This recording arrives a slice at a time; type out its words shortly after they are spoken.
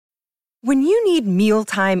When you need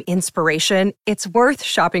mealtime inspiration, it's worth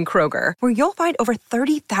shopping Kroger, where you'll find over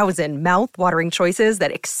 30,000 mouth-watering choices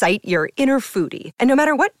that excite your inner foodie. And no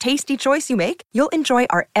matter what tasty choice you make, you'll enjoy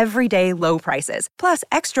our everyday low prices, plus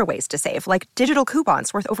extra ways to save, like digital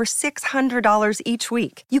coupons worth over $600 each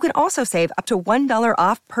week. You can also save up to $1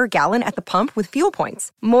 off per gallon at the pump with fuel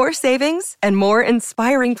points. More savings and more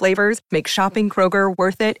inspiring flavors make shopping Kroger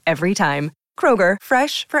worth it every time. Kroger,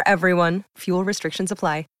 fresh for everyone. Fuel restrictions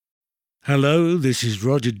apply. Hello, this is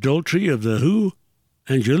Roger Daltrey of The Who,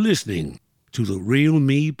 and you're listening to the Real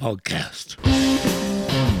Me podcast.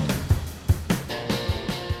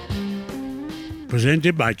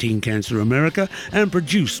 Presented by Teen Cancer America and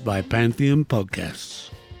produced by Pantheon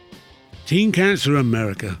Podcasts. Teen Cancer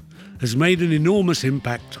America has made an enormous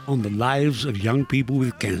impact on the lives of young people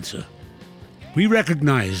with cancer. We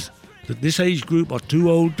recognize that this age group are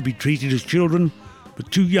too old to be treated as children,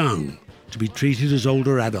 but too young to be treated as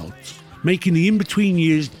older adults, making the in-between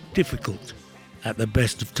years difficult at the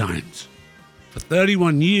best of times. For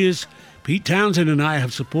 31 years, Pete Townsend and I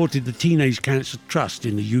have supported the Teenage Cancer Trust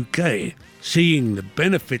in the UK, seeing the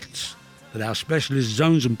benefits that our specialist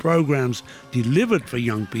zones and programs delivered for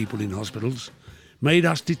young people in hospitals made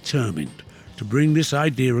us determined to bring this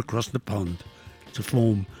idea across the pond to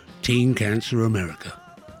form Teen Cancer America.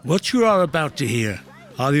 What you are about to hear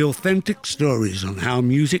are the authentic stories on how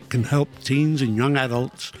music can help teens and young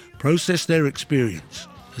adults process their experience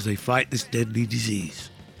as they fight this deadly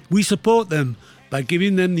disease. We support them by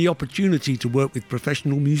giving them the opportunity to work with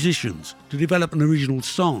professional musicians to develop an original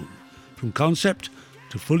song, from concept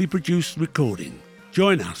to fully produced recording.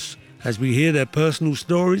 Join us as we hear their personal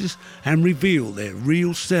stories and reveal their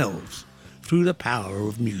real selves through the power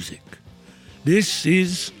of music. This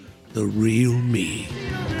is The Real Me.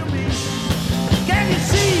 Can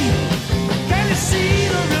you see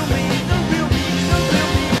the real me, the real me, the real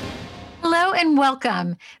me? Hello and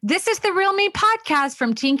welcome. This is the Real Me podcast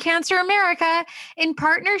from Teen Cancer America in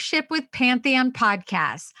partnership with Pantheon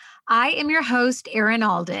Podcasts. I am your host, Erin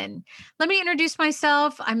Alden. Let me introduce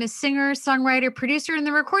myself. I'm a singer, songwriter, producer in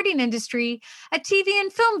the recording industry, a TV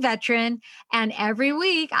and film veteran, and every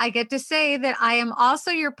week I get to say that I am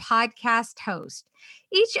also your podcast host.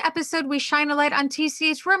 Each episode, we shine a light on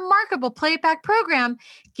TCA's remarkable playback program,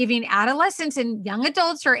 giving adolescents and young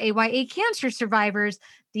adults or AYA cancer survivors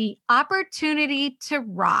the opportunity to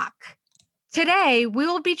rock. Today, we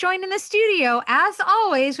will be joined in the studio, as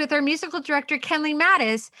always, with our musical director, Kenley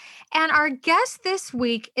Mattis, and our guest this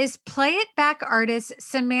week is Play It Back artist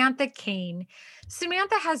Samantha Kayne.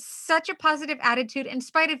 Samantha has such a positive attitude in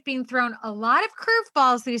spite of being thrown a lot of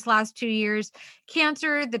curveballs these last 2 years,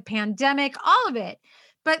 cancer, the pandemic, all of it.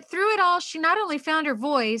 But through it all, she not only found her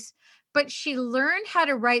voice, but she learned how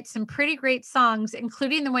to write some pretty great songs,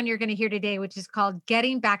 including the one you're going to hear today, which is called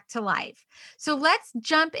Getting Back to Life. So let's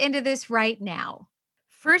jump into this right now.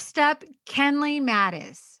 First up, Kenley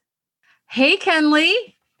Mattis. Hey, Kenley.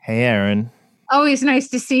 Hey, Erin. Always nice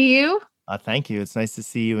to see you. Thank you. It's nice to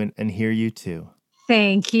see you and hear you too.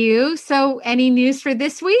 Thank you. So any news for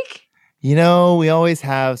this week? You know, we always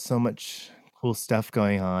have so much cool stuff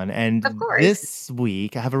going on. And Of course. this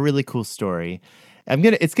week, I have a really cool story.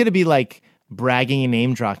 It's gonna be like bragging and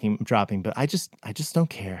name dropping, but I just don't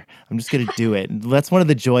care. I'm just gonna do it. That's one of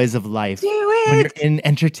the joys of life. Do When you're it. in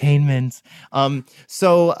entertainment.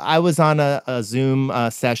 So I was on a Zoom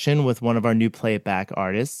session with one of our new Play It Back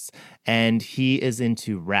artists, and he is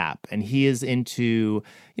into rap, and he is into,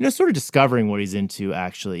 sort of discovering what he's into,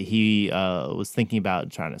 actually. He was thinking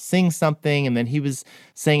about trying to sing something, and then he was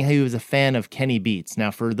saying how he was a fan of Kenny Beats.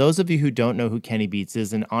 Now, for those of you who don't know who Kenny Beats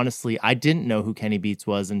is, and honestly, I didn't know who Kenny Beats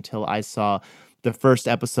was until I saw the first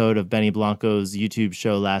episode of Benny Blanco's YouTube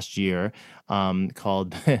show last year,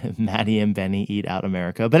 called Maddie and Benny Eat Out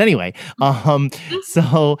America. But anyway,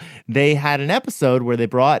 so they had an episode where they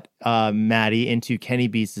brought Maddie into Kenny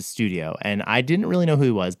Beats' studio, and I didn't really know who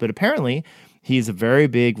he was, but apparently he's a very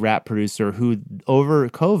big rap producer who, over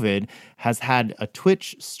COVID, has had a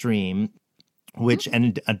Twitch stream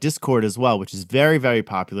and a Discord as well, which is very, very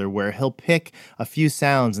popular, where he'll pick a few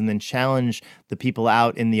sounds and then challenge the people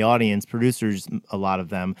out in the audience, producers, a lot of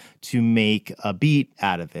them, to make a beat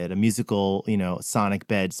out of it, a musical, sonic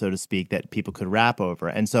bed, so to speak, that people could rap over.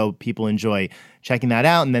 And so people enjoy checking that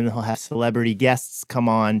out, and then he'll have celebrity guests come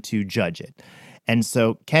on to judge it. And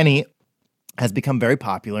so Kenny has become very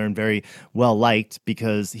popular and very well liked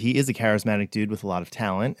because he is a charismatic dude with a lot of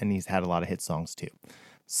talent, and he's had a lot of hit songs too.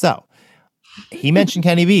 So he mentioned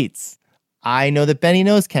Kenny Beats. I know that Benny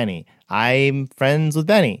knows Kenny. I'm friends with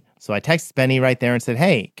Benny. So I texted Benny right there and said,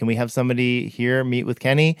 hey, can we have somebody here meet with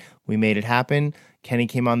Kenny? We made it happen. Kenny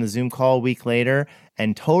came on the Zoom call a week later,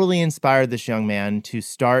 and totally inspired this young man to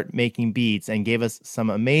start making beats and gave us some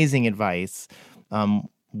amazing advice,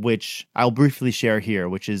 which I'll briefly share here,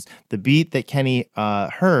 which is the beat that Kenny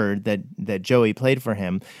heard that Joey played for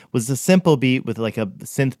him was a simple beat with like a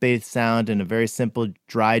synth-based sound and a very simple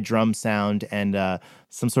dry drum sound and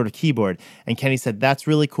some sort of keyboard. And Kenny said, that's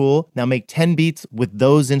really cool. Now make 10 beats with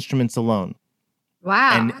those instruments alone.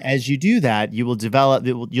 Wow. And as you do that, you will develop,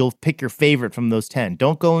 you'll pick your favorite from those 10.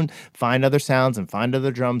 Don't go and find other sounds and find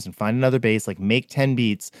other drums and find another bass. Like make 10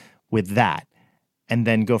 beats with that and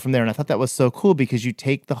then go from there. And I thought that was so cool because you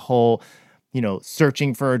take the whole,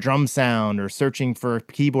 searching for a drum sound or searching for a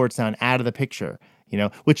keyboard sound out of the picture,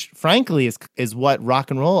 which frankly is what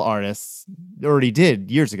rock and roll artists already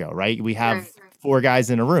did years ago, right? We have 4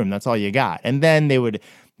 guys in a room. That's all you got. And then they would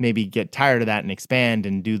maybe get tired of that and expand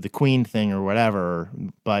and do the Queen thing or whatever.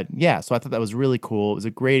 But yeah, so I thought that was really cool. It was a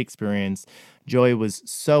great experience. Joey was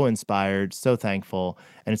so inspired, so thankful,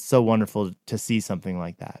 and it's so wonderful to see something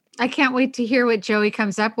like that. I can't wait to hear what Joey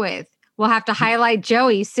comes up with. We'll have to highlight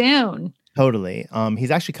Joey soon. Totally. He's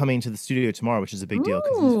actually coming to the studio tomorrow, which is a big deal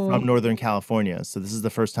because he's from Northern California. So this is the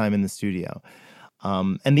first time in the studio.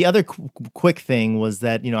 And the other quick thing was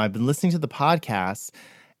that, I've been listening to the podcast.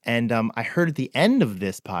 And I heard at the end of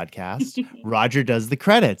this podcast, Roger does the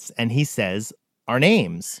credits and he says our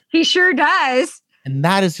names. He sure does. And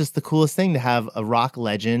that is just the coolest thing to have a rock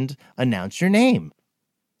legend announce your name.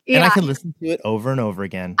 Yeah. And I can listen to it over and over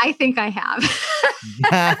again. I think I have.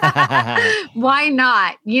 Why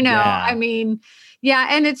not? I mean, yeah.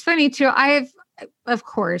 And it's funny too. I've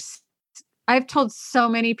told so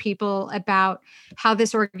many people about how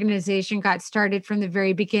this organization got started from the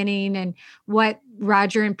very beginning and what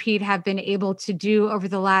Roger and Pete have been able to do over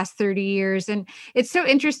the last 30 years. And it's so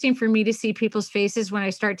interesting for me to see people's faces when I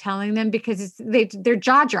start telling them because they're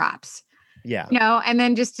jaw drops. Yeah. And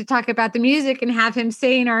then just to talk about the music and have him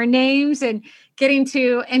saying our names and getting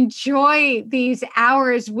to enjoy these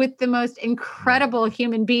hours with the most incredible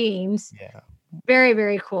human beings. Yeah. Very,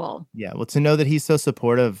 very cool. Yeah. Well, to know that he's so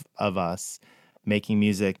supportive of us making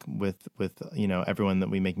music with everyone that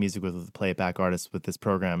we make music with the Play It Back artists with this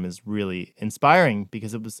program is really inspiring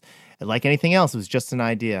because it was like anything else. It was just an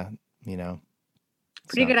idea,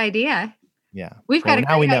 Pretty good idea. Yeah. We've got a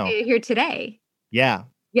great idea here today. Yeah.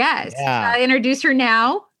 Yes. Yeah. Introduce her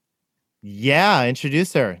now. Yeah.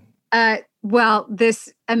 Introduce her. Well,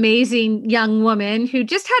 this amazing young woman who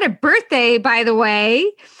just had a birthday, by the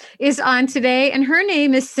way, is on today. And her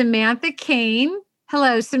name is Samantha Kayne.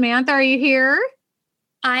 Hello, Samantha. Are you here?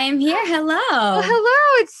 I am here. Hello. Well,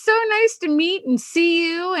 hello. It's so nice to meet and see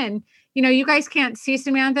you. And, you guys can't see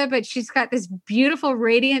Samantha, but she's got this beautiful,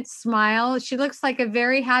 radiant smile. She looks like a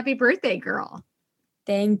very happy birthday girl.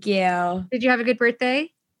 Thank you. Did you have a good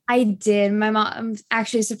birthday? I did. My mom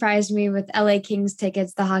actually surprised me with LA Kings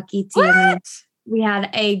tickets, the hockey team. What? We had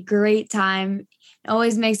a great time. It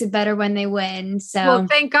always makes it better when they win. So, well,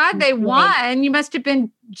 thank God they won. You must have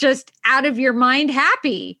been just out of your mind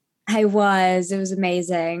happy. I was. It was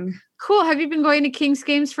amazing. Cool. Have you been going to Kings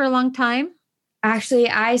games for a long time? Actually,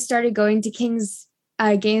 I started going to Kings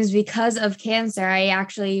games because of cancer. I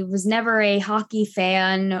actually was never a hockey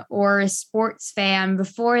fan or a sports fan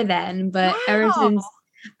before then, but ever since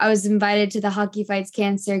I was invited to the Hockey Fights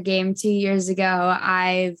Cancer game 2 years ago,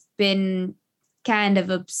 I've been kind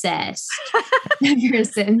of obsessed ever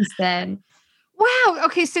since then. Wow.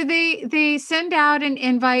 Okay. So they send out an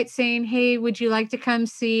invite saying, hey, would you like to come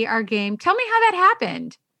see our game? Tell me how that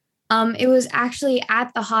happened. It was actually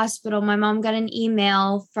at the hospital. My mom got an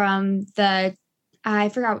email from I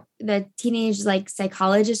forgot, the teenage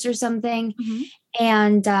psychologist or something. Mm-hmm.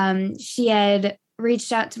 And she had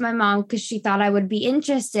reached out to my mom because she thought I would be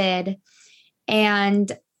interested.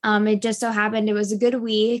 And it just so happened it was a good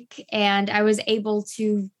week and I was able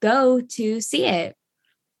to go to see it.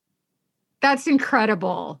 That's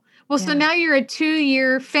incredible. Well, So now you're a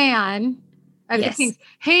 2-year fan of the Kings.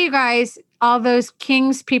 Hey, you guys, all those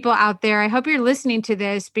Kings people out there, I hope you're listening to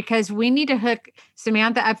this because we need to hook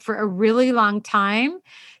Samantha up for a really long time.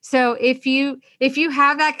 So if you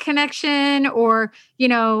have that connection or,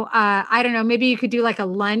 I don't know, maybe you could do like a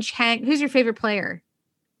lunch hang. Who's your favorite player?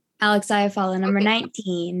 Alex Iafallo, number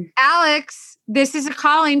 19. Alex, this is a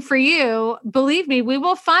calling for you. Believe me, we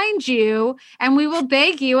will find you and we will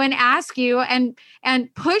beg you and ask you and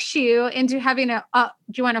push you into having do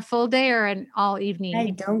you want a full day or an all evening?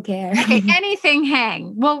 I don't care. Okay, anything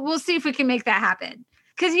hang. Well, we'll see if we can make that happen.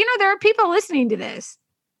 Because, there are people listening to this.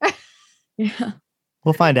 Yeah.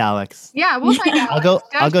 We'll find Alex. Yeah, we'll find Alex.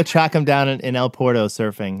 I'll go track him down in El Porto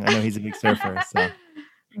surfing. I know he's a big surfer. So.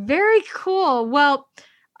 Very cool. Well,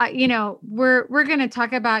 we're going to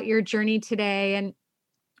talk about your journey today. And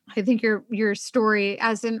I think your story,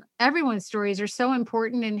 as in everyone's stories, are so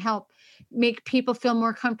important and help make people feel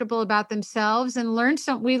more comfortable about themselves and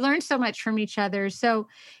we learn so much from each other. So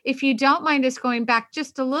if you don't mind us going back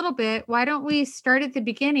just a little bit, why don't we start at the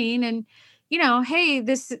beginning and, hey,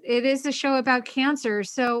 it is a show about cancer.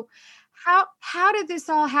 So how did this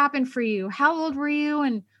all happen for you? How old were you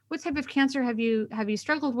and what type of cancer have you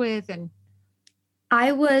struggled with? And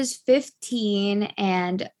I was 15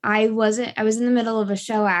 and I was in the middle of a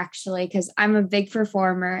show actually, because I'm a big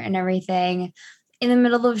performer and everything. In the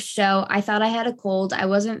middle of a show, I thought I had a cold. I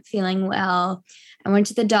wasn't feeling well. I went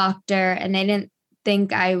to the doctor and they didn't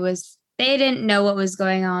know what was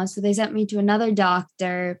going on. So they sent me to another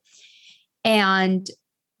doctor, and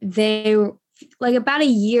they like about a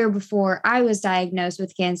year before I was diagnosed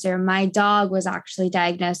with cancer, my dog was actually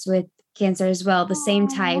diagnosed with cancer as well, the same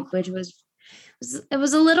type, which was it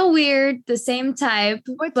was a little weird, the same type.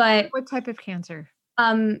 What type of cancer?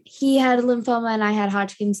 He had lymphoma and I had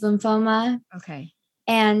Hodgkin's lymphoma. Okay.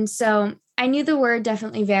 And so I knew the word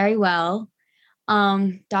definitely very well.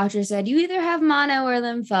 Doctor said, you either have mono or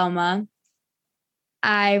lymphoma.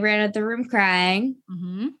 I ran out the room crying,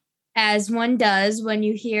 as one does when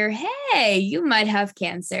you hear, hey, you might have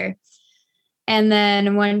cancer. And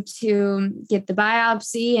then went to get the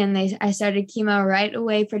biopsy and I started chemo right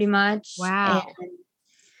away pretty much. Wow. And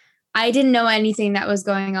I didn't know anything that was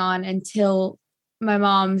going on until my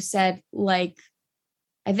mom said, like,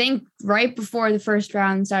 I think right before the first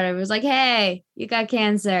round started, it was like, hey, you got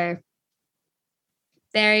cancer.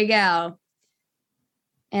 There you go.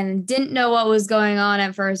 And didn't know what was going on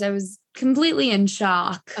at first. I was completely in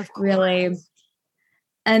shock, really.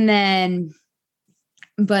 And then,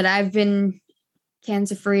 but I've been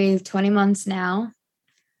cancer-free 20 months now.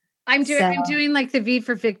 I'm doing like the V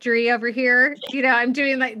for victory over here. I'm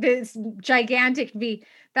doing like this gigantic V.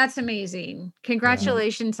 That's amazing.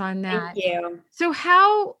 Congratulations on that. Thank you. So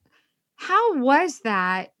how was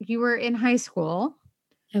that? You were in high school.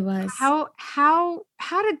 I was.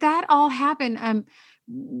 How did that all happen?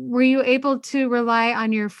 Were you able to rely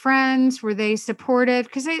on your friends? Were they supportive?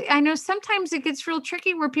 Because I know sometimes it gets real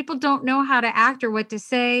tricky where people don't know how to act or what to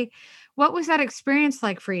say. What was that experience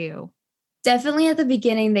like for you? Definitely at the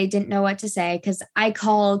beginning, they didn't know what to say because I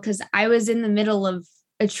called because I was in the middle of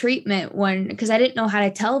a treatment because I didn't know how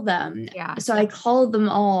to tell them. Yeah. So I called them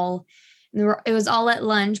all. It was all at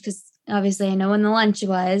lunch because obviously I know when the lunch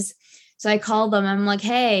was. So I called them. I'm like,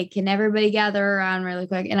 hey, can everybody gather around really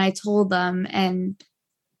quick? And I told them, and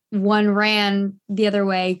one ran the other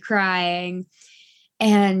way crying.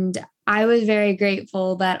 And I was very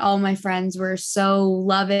grateful that all my friends were so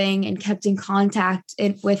loving and kept in contact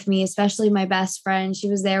with me, especially my best friend. She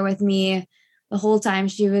was there with me the whole time.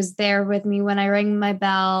 She was there with me when I rang my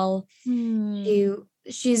bell.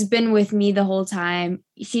 She's been with me the whole time.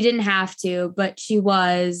 She didn't have to, but she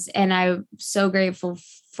was. And I'm so grateful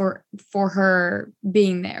for her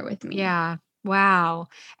being there with me. Yeah. Wow.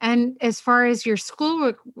 And as far as your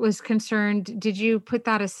schoolwork was concerned, did you put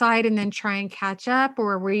that aside and then try and catch up,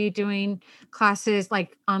 or were you doing classes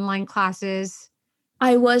like online classes?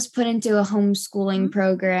 I was put into a homeschooling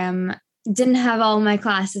program. Didn't have all my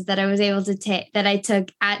classes that I was able to take that I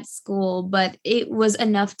took at school, but it was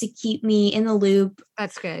enough to keep me in the loop.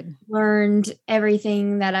 That's good. Learned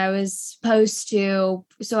everything that I was supposed to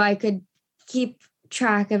so I could keep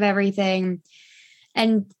track of everything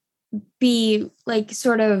and be like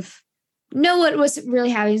sort of know what was really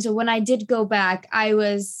happening. So when I did go back, I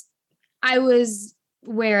was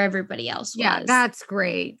where everybody else was. Yeah, that's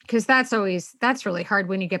great. Because that's really hard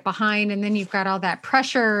when you get behind and then you've got all that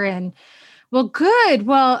pressure and well, good.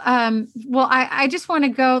 Well, I just want to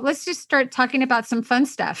go, let's just start talking about some fun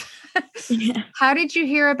stuff. Yeah. How did you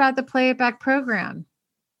hear about the Play It Back program?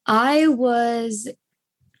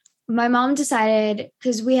 My mom decided,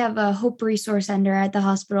 because we have a Hope Resource Center at the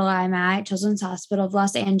hospital I'm at, Children's Hospital of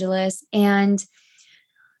Los Angeles. And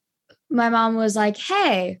my mom was like,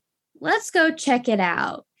 hey, let's go check it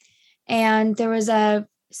out. And there was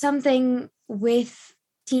something with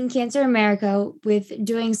Teen Cancer America with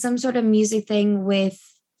doing some sort of music thing with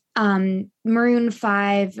Maroon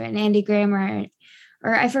 5 and Andy Grammer,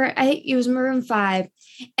 or I forgot, I think it was Maroon 5.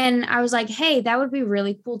 And I was like, hey, that would be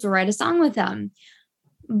really cool to write a song with them.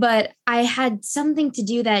 But I had something to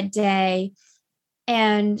do that day.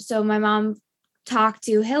 And so my mom talked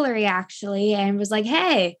to Hillary actually and was like,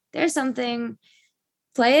 hey, there's something,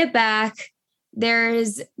 Play It Back.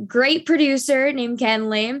 There's a great producer named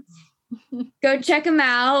Kenley. Go check him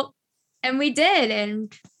out. And we did,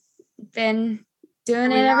 and been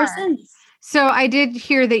doing it ever since. So I did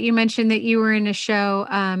hear that you mentioned that you were in a show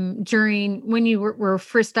during when you were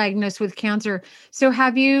first diagnosed with cancer. So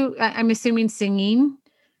have you, I'm assuming singing,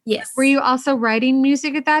 were Yes. you also writing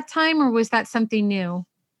music at that time or was that something new?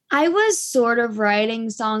 I was sort of writing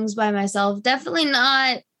songs by myself. Definitely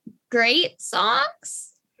not great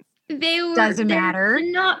songs. Doesn't They're matter.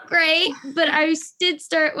 not great, but I did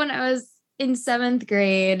start when I was in 7th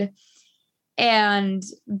grade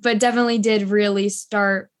but definitely did really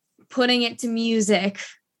start putting it to music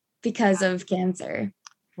because of cancer.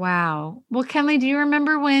 Wow. Well, Kenley, do you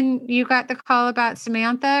remember when you got the call about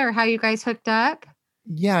Samantha or how you guys hooked up?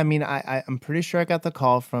 Yeah, I mean, I'm pretty sure I got the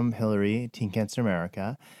call from Hillary, Teen Cancer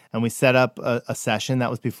America, and we set up a session that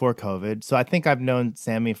was before COVID. So I think I've known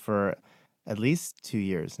Sammy for at least 2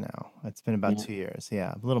 years now. It's been about Yeah. 2 years,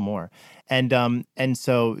 yeah, a little more. And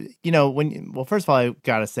so well, first of all, I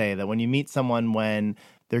gotta say that when you meet someone when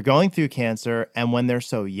they're going through cancer and when they're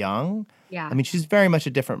so young, Yeah. I mean, she's very much a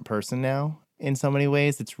different person now in so many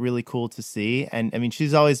ways. It's really cool to see, and I mean,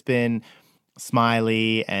 she's always been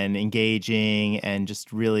smiley and engaging and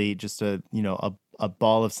just really just a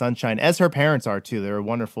ball of sunshine, as her parents are too. They're a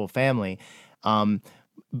wonderful family. um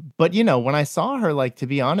but when I saw her, like, to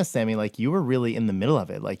be honest, Sammy, like, you were really in the middle of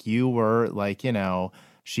it. Like, you were like,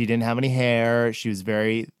 she didn't have any hair. She was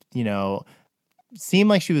very, seemed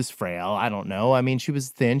like she was frail. I don't know. I mean, she was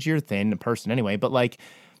thin. You're a thin person anyway, but like,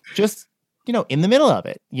 just in the middle of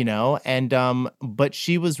it, and but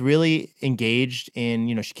she was really engaged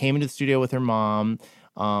in, she came into the studio with her mom,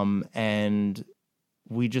 and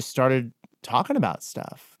we just started talking about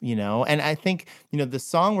stuff, and I think, the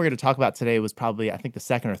song we're going to talk about today was probably, I think, the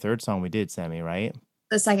second or third song we did, Sammy, right?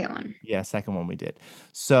 The second one. Yeah, second one we did.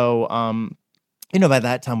 So, by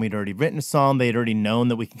that time we'd already written a song. They'd already known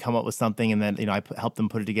that we can come up with something, and then I helped them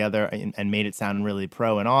put it together and made it sound really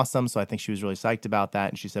pro and awesome. So I think she was really psyched about that,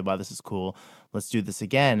 and she said, "Wow, this is cool. Let's do this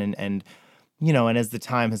again." And as the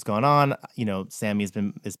time has gone on, Sammy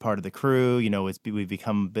is part of the crew. We've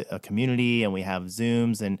become a community, and we have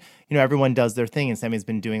Zooms, and everyone does their thing. And Sammy's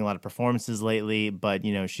been doing a lot of performances lately, but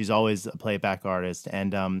she's always a playback artist,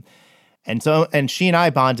 and she and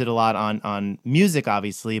I bonded a lot on music,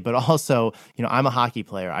 obviously, but also, I'm a hockey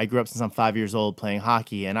player. I grew up since I'm 5 years old playing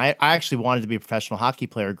hockey, and I actually wanted to be a professional hockey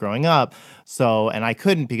player growing up. And I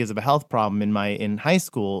couldn't because of a health problem in high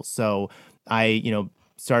school. So I,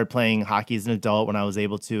 started playing hockey as an adult when I was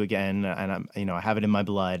able to again, and I have it in my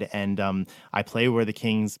blood. And I play where the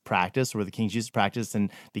Kings practice, where the Kings used to practice,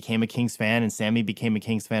 and became a Kings fan. And Sammy became a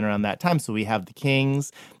Kings fan around that time. So we have the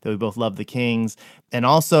Kings, that we both love the Kings, and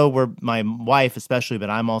also we're my wife especially,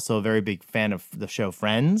 but I'm also a very big fan of the show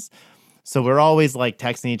Friends. So we're always like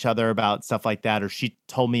texting each other about stuff like that. Or she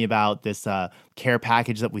told me about this care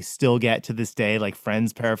package that we still get to this day, like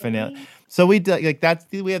Friends paraphernalia. So we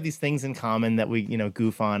we have these things in common that we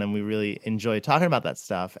goof on, and we really enjoy talking about that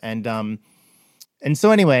stuff. And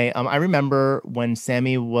so anyway, I remember when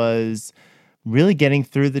Sammy was really getting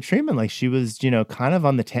through the treatment, like she was kind of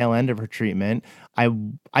on the tail end of her treatment. I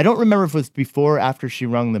don't remember if it was before or after she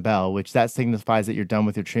rung the bell, which that signifies that you're done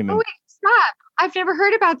with your treatment. Oh, wait, stop. I've never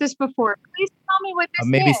heard about this before. Please tell me what this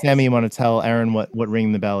Maybe is. Sammy, you want to tell Aaron what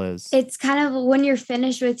ringing the bell is? It's kind of when you're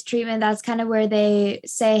finished with treatment, that's kind of where they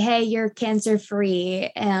say, hey, you're cancer free.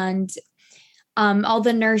 And all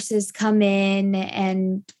the nurses come in,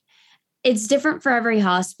 and it's different for every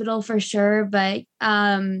hospital for sure. But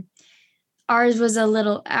ours had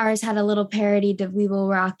a little parody to We Will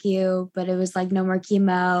Rock You, but it was like no more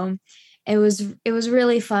chemo. It was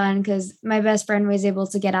really fun because my best friend was able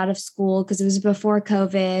to get out of school because it was before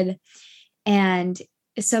COVID, and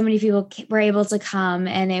so many people were able to come.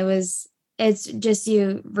 And it's just,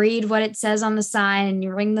 you read what it says on the sign and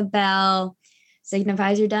you ring the bell,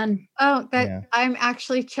 signifies you're done. Oh, Yeah. I'm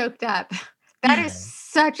actually choked up. That is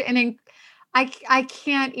such I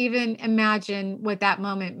can't even imagine what that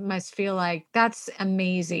moment must feel like. That's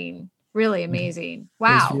amazing. Really amazing.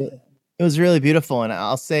 Wow. It was really beautiful. And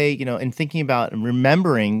I'll say, in thinking about and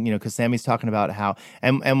remembering, because Sammy's talking about how,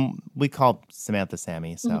 and we call Samantha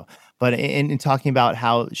Sammy. So, but in talking about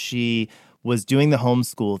how she was doing the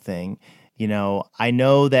homeschool thing, I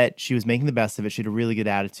know that she was making the best of it. She had a really good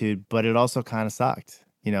attitude, but it also kind of sucked.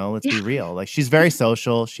 Let's be real. Like, she's very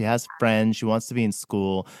social. She has friends. She wants to be in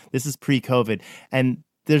school. This is pre-COVID. And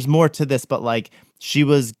there's more to this, but like, she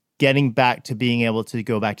was getting back to being able to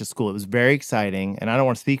go back to school. It was very exciting. And I don't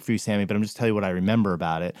want to speak for you, Sammy, but I'm just telling you what I remember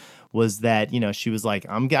about it was that, she was like,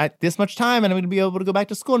 I'm got this much time and I'm going to be able to go back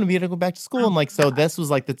to school and be able to go back to school. And like, so this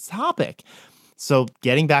was like the topic. So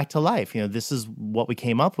getting back to life, this is what we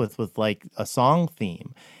came up with like a song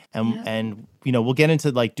theme. And we'll get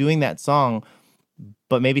into like doing that song.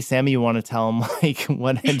 But maybe Sammy, you want to tell him like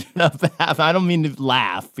what ended up happening. I don't mean to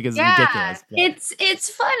laugh because it's ridiculous. It's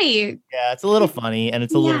funny. Yeah, it's a little funny and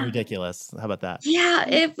it's a little ridiculous. How about that? Yeah,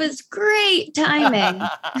 it was great timing.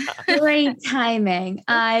 Great timing.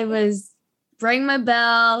 I was ring my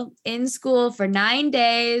bell in school for 9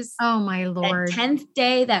 days. Oh my Lord. That 10th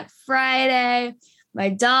day, that Friday, my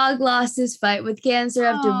dog lost his fight with cancer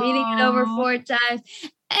after beating it over 4 times.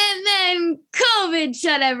 And then COVID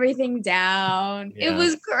shut everything down. Yeah. It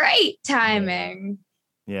was great timing.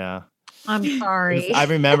 Yeah. I'm sorry. I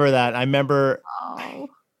remember that. I remember. Oh.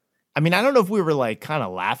 I mean, I don't know if we were like kind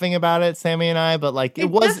of laughing about it, Sammy and I, but like it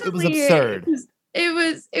was absurd.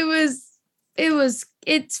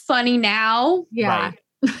 It's funny now. Yeah. Right.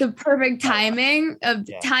 The perfect timing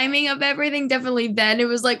of everything. Definitely then it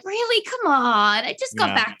was like, really? Come on. I just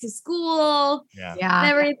got back to school. Yeah. And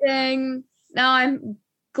everything. Now I'm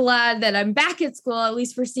glad that I'm back at school, at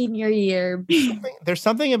least for senior year. There's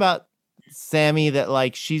something about Sammy that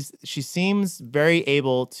like she seems very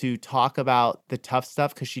able to talk about the tough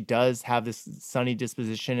stuff because she does have this sunny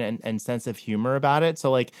disposition and sense of humor about it. So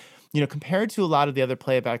like, you know, compared to a lot of the other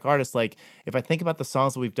playback artists, like if I think about the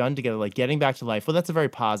songs that we've done together, like Getting Back to Life, well, that's a very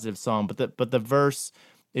positive song, but the verse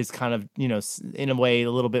is kind of, you know, in a way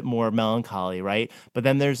a little bit more melancholy, right? But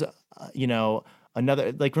then there's, you know,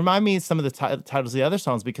 another, like remind me some of the titles of the other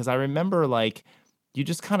songs, because I remember like you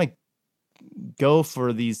just kind of go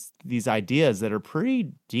for these ideas that are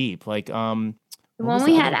pretty deep. Like the one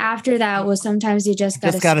we had after that was Sometimes You Just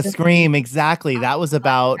Gotta Scream. Exactly. That was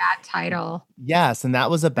about that title. Yes, and that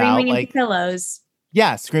was about Screaming like into pillows.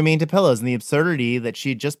 Yeah, screaming into pillows and the absurdity that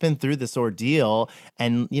she'd just been through this ordeal.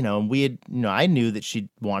 And, you know, I knew that she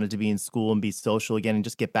wanted to be in school and be social again and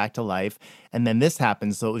just get back to life. And then this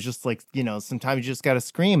happened. So it was just like, you know, sometimes you just got to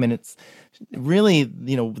scream. And it's really,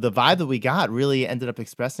 you know, the vibe that we got really ended up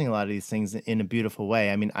expressing a lot of these things in a beautiful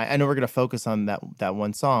way. I mean, I know we're going to focus on that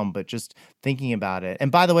one song, but just thinking about it.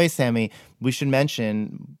 And by the way, Sammy, we should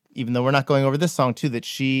mention, even though we're not going over this song too, that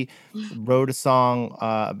she wrote a song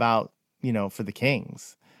about, you know, for the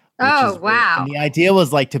Kings. Oh, wow. And the idea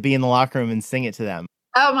was like to be in the locker room and sing it to them.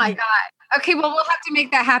 Oh my God. Okay, well, we'll have to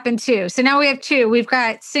make that happen too. So now we have two. We've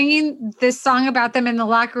got singing this song about them in the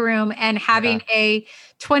locker room and having a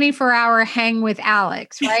 24-hour hang with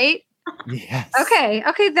Alex, right? Yes. Okay,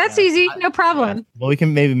 that's easy. No problem. Yeah. Well, we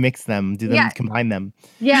can maybe mix them, combine them.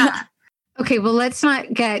 Yeah. Okay, well, let's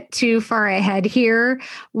not get too far ahead here.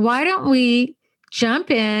 Why don't we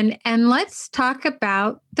jump in and let's talk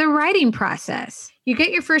about the writing process. You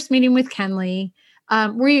get your first meeting with Kenley.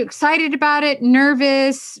 Were you excited about it?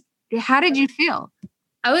 Nervous? How did you feel?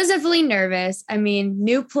 I was definitely nervous. I mean,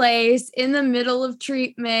 new place, in the middle of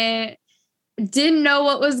treatment, didn't know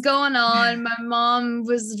what was going on. My mom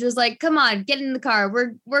was just like, come on, get in the car.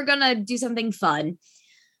 We're gonna do something fun.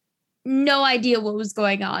 No idea what was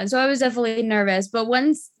going on. So I was definitely nervous. But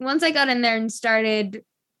once I got in there and started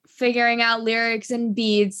figuring out lyrics and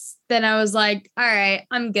beats, then I was like, all right,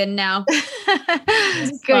 I'm good now.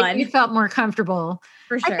 Good. Fun. You felt more comfortable.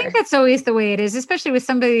 For sure. I think that's always the way it is, especially with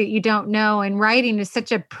somebody that you don't know. And writing is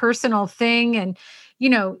such a personal thing. And, you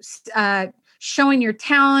know, showing your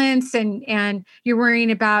talents and you're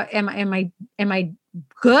worrying about, am I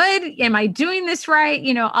good? Am I doing this right?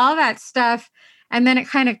 You know, all that stuff. And then it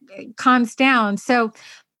kind of calms down. So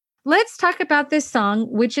let's talk about this song,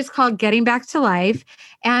 which is called Getting Back to Life.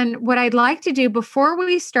 And what I'd like to do before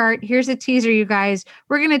we start, here's a teaser, you guys.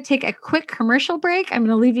 We're going to take a quick commercial break. I'm going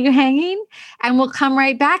to leave you hanging and we'll come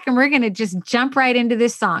right back and we're going to just jump right into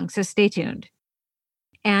this song. So stay tuned.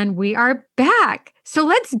 And we are back. So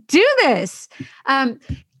let's do this. How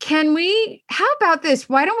about this?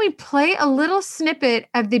 Why don't we play a little snippet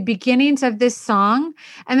of the beginnings of this song?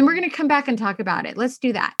 And then we're going to come back and talk about it. Let's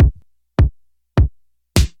do that.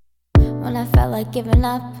 When I felt like giving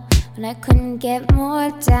up, when I couldn't get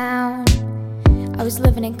more down, I was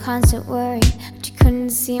living in constant worry, but you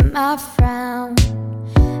couldn't see my frown.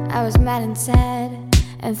 I was mad and sad,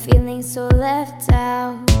 and feeling so left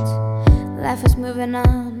out. Life was moving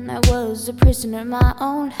on, I was a prisoner in my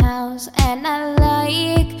own house. And I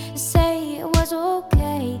like to say it was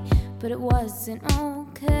okay, but it wasn't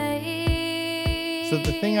okay. So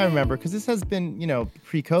the thing I remember, because this has been, you know,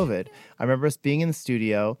 pre-COVID, I remember us being in the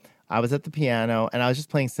studio. I was at the piano and I was just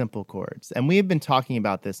playing simple chords. And we had been talking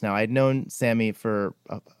about this now. I'd known Sammy for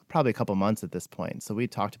probably a couple months at this point. So we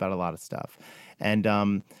talked about a lot of stuff. And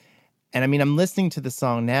I mean, I'm listening to the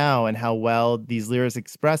song now and how well these lyrics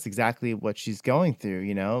express exactly what she's going through,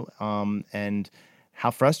 you know, and how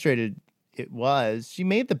frustrated it was. She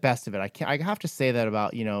made the best of it. I have to say that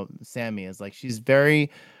about, you know, Sammy is like, she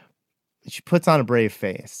puts on a brave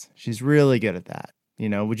face. She's really good at that.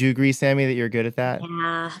 Would you agree, Sammy, that you're good at that?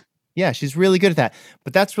 Yeah. Yeah, she's really good at that.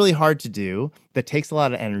 But that's really hard to do. That takes a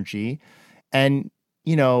lot of energy. And,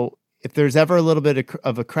 if there's ever a little bit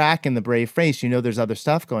of a crack in the brave face, there's other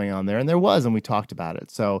stuff going on there. And there was, and we talked about it.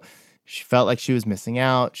 So she felt like she was missing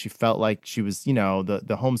out. She felt like she was, the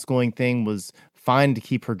homeschooling thing was fine to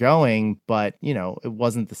keep her going, but, it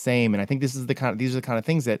wasn't the same. And I think these are the kind of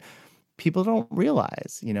things that people don't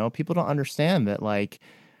realize, people don't understand that, like,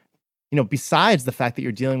 besides the fact that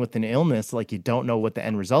you're dealing with an illness, like you don't know what the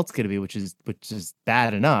end result's going to be, which is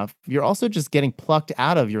bad enough. You're also just getting plucked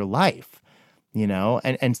out of your life,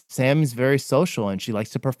 and Sam's very social and she likes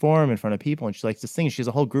to perform in front of people and she likes to sing. She has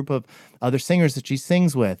a whole group of other singers that she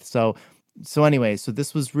sings with. So anyway, so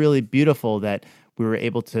this was really beautiful that we were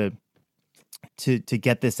able to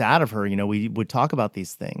get this out of her. We would talk about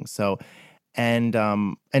these things. So, and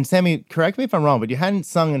Sammy, correct me if I'm wrong, but you hadn't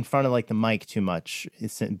sung in front of like the mic too much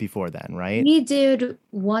before then, right? We did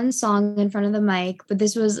one song in front of the mic, but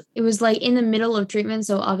it was like in the middle of treatment,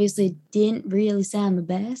 so obviously didn't really sound the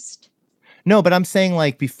best. No, but I'm saying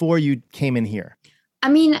like before you came in here. I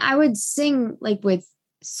mean, I would sing like with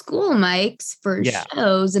school mics for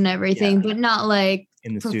shows and everything, but not like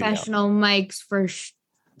in the professional mics for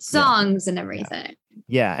songs and everything.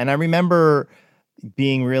 Yeah, and I remember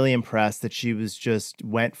being really impressed that she was just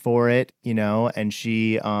went for it, and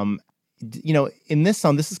she, in this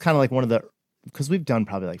song, this is kind of like one of the, because we've done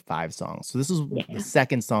probably like 5 songs. So this is the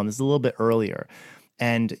second song. This is a little bit earlier.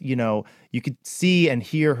 And, you could see and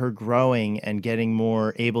hear her growing and getting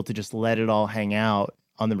more able to just let it all hang out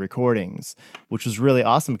on the recordings, which was really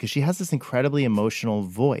awesome because she has this incredibly emotional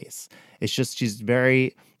voice. It's just, it's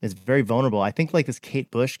very vulnerable. I think like this Kate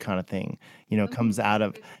Bush kind of thing, comes out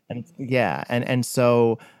of, and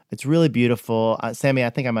so it's really beautiful. Sammy, I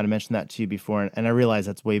think I might have mentioned that to you before, and I realize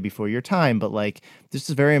that's way before your time, but like this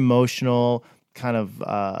is very emotional, kind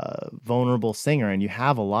of vulnerable singer, and you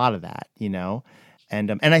have a lot of that,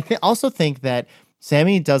 and I also think that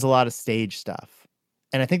Sammy does a lot of stage stuff,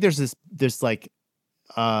 and I think there's like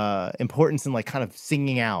importance in like kind of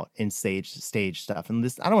singing out in stage stuff. And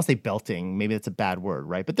this, I don't want to say belting, maybe that's a bad word,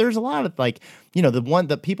 right? But there's a lot of like,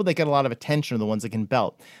 the people that get a lot of attention are the ones that can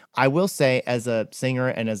belt. I will say, as a singer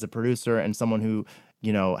and as a producer and someone who,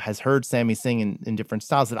 has heard Sammy sing in different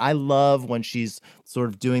styles, that I love when she's sort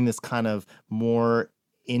of doing this kind of more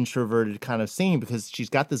introverted kind of singing, because she's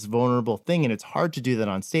got this vulnerable thing, and it's hard to do that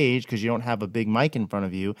on stage because you don't have a big mic in front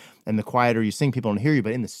of you, and the quieter you sing, people don't hear you.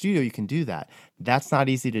 But in the studio, you can do that. That's not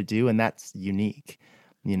easy to do, and that's unique,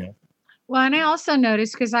 Well, and I also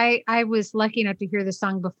noticed, because I was lucky enough to hear the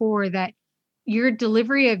song before, that your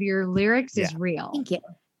delivery of your lyrics is real. Thank you.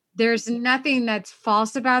 There's nothing that's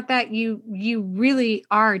false about that. You really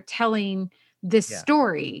are telling this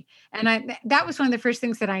story. And that was one of the first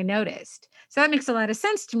things that I noticed. So that makes a lot of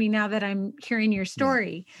sense to me now that I'm hearing your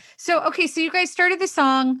story. So, okay. So you guys started the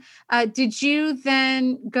song. Did you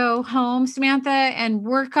then go home, Samantha, and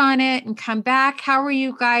work on it and come back? How were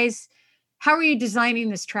you designing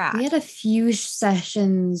this track? We had a few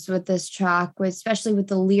sessions with this track, especially with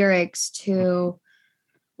the lyrics too.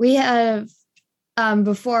 We have,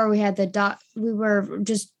 before we had we were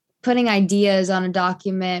just putting ideas on a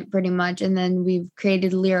document pretty much. And then we've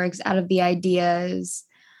created lyrics out of the ideas.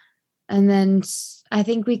 And then I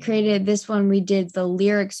think we created this one. We did the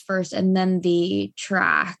lyrics first and then the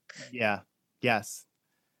track. Yeah. Yes.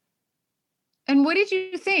 And what did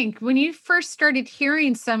you think when you first started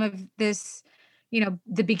hearing some of this,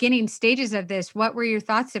 the beginning stages of this? What were your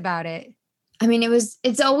thoughts about it? I mean,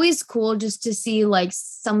 it's always cool just to see like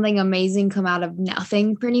something amazing come out of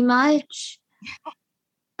nothing pretty much.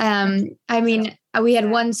 I mean, we had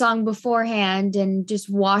one song beforehand, and just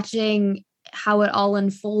watching how it all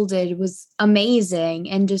unfolded was amazing,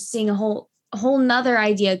 and just seeing a whole nother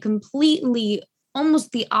idea, completely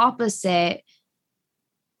almost the opposite.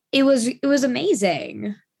 It was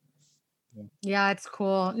amazing. Yeah, it's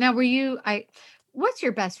cool. Now, what's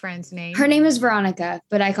your best friend's name? Her name is Veronica,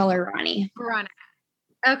 but I call her Ronnie. Veronica.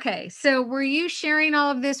 Okay. So were you sharing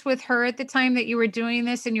all of this with her at the time that you were doing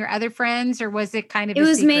this and your other friends, or was it kind of It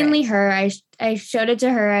was mainly her. I showed it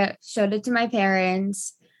to her, I showed it to my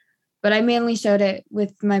parents, but I mainly showed it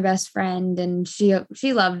with my best friend, and she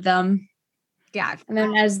loved them. Yeah. And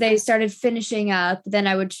then as they started finishing up, then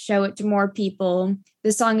I would show it to more people.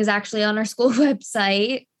 The song is actually on our school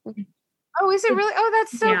website. Oh, is it really? Oh,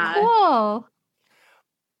 that's so cool.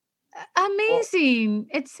 Amazing.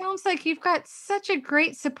 It sounds like you've got such a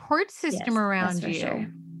great support system around you. Sure.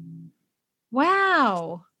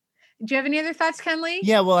 Wow. Do you have any other thoughts, Kenley?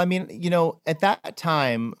 Yeah, well, I mean, at that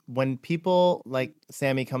time, when people like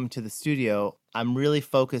Sammy come to the studio, I'm really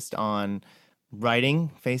focused on writing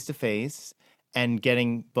face to face and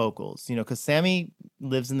getting vocals, because Sammy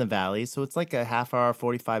lives in the valley, so it's like a half hour,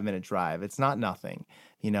 45-minute drive. It's not nothing.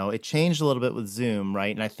 It changed a little bit with Zoom,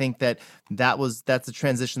 right? And I think that's a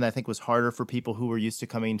transition that I think was harder for people who were used to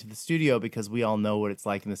coming into the studio, because we all know what it's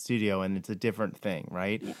like in the studio and it's a different thing,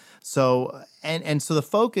 right? Yeah. So so the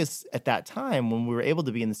focus at that time when we were able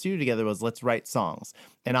to be in the studio together was, let's write songs.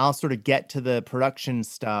 And I'll sort of get to the production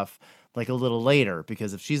stuff like a little later,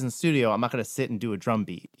 because if she's in the studio, I'm not going to sit and do a drum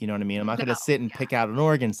beat. You know what I mean? I'm not going to sit and pick out an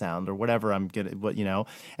organ sound or whatever I'm good at,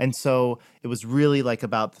 And so it was really like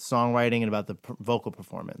about the songwriting and about the vocal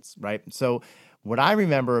performance, right? So what I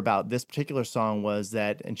remember about this particular song was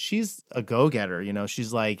that, and she's a go-getter,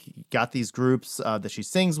 she's like got these groups that she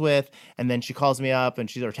sings with, and then she calls me up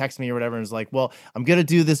and or texts me or whatever, and is like, well, I'm going to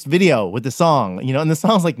do this video with the song, and the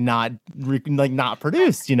song's like not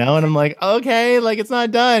produced, and I'm like, okay, like it's not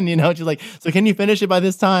done, she's like, so can you finish it by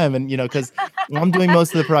this time? And, because I'm doing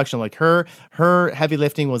most of the production, like her heavy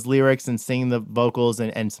lifting was lyrics and singing the vocals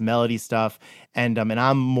and some melody stuff. And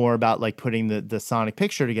I'm more about like putting the sonic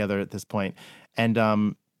picture together at this point. And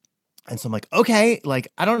so I'm like, okay, like,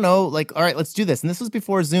 I don't know, like, all right, let's do this. And this was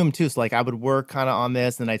before Zoom too. So like I would work kind of on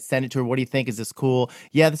this and I'd send it to her. What do you think? Is this cool?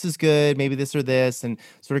 Yeah, this is good. Maybe this or this, and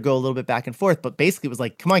sort of go a little bit back and forth. But basically it was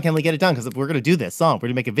like, come on, Kenley, get it done, because we're going to do this song. We're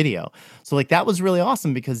going to make a video. So like that was really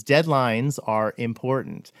awesome, because deadlines are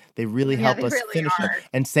important. They really help us finish it.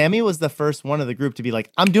 And Sammy was the first one of the group to be like,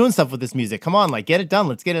 I'm doing stuff with this music. Come on, like get it done.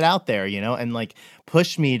 Let's get it out there, and like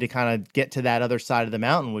push me to kind of get to that other side of the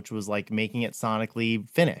mountain, which was like making it sonically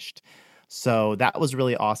finished. So that was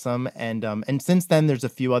really awesome. And since then, there's a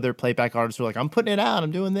few other playback artists who are like, I'm putting it out,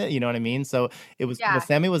 I'm doing this, you know what I mean? So it was,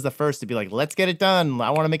 Sammy was the first to be like, let's get it done. I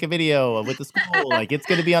want to make a video with the school. Like, it's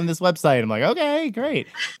going to be on this website. I'm like, okay, great.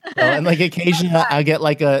 So, and like occasionally I get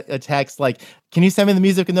like a text like, can you send me the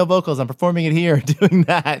music with no vocals? I'm performing it here, doing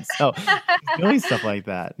that. So doing stuff like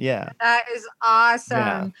that. Yeah. That is awesome.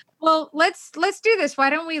 Yeah. Well, let's do this. Why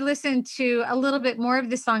don't we listen to a little bit more of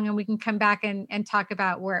the song, and we can come back and talk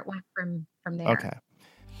about where it went from there. Okay.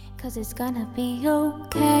 'Cause it's gonna be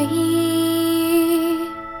okay.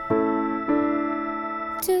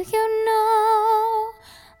 Do you know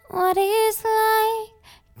what it's like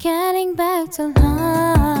getting back to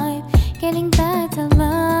life? Getting back to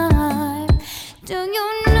life. Do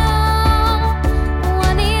you know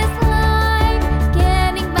what it's like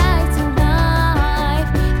getting back to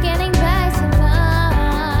life? Getting back to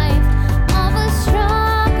life. All the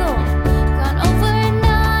struggle gone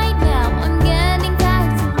overnight. Now I'm getting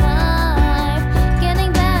back to life.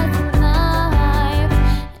 Getting back to life.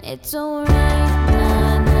 It's alright.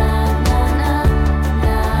 Na na na na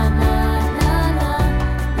na na na na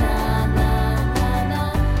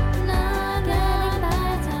na na na na.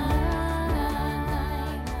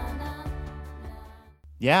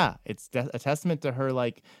 Yeah, it's a testament to her,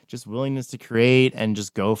 like, just willingness to create and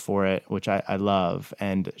just go for it, which I love.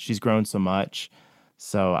 And she's grown so much.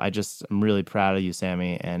 So I'm really proud of you,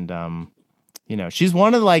 Sammy. And, she's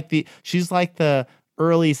one of she's like the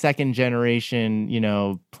early second generation,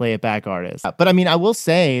 play it back artist. But I mean, I will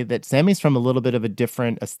say that Sammy's from a little bit of a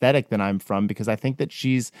different aesthetic than I'm from, because I think that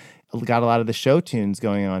she's got a lot of the show tunes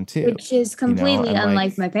going on too. Which is completely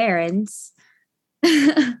unlike my parents.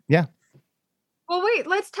 Yeah. Well, wait,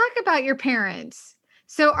 let's talk about your parents.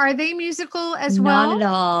 So are they musical as well? Not at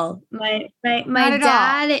all. My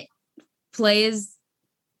dad plays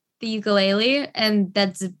the ukulele, and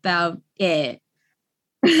that's about it.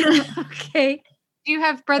 Okay. Do you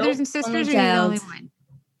have brothers and sisters, or are you the only one?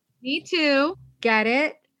 Me too. Get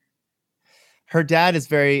it? Her dad is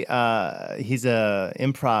very he's a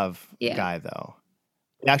improv guy, though.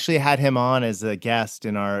 We actually had him on as a guest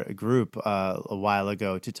in our group a while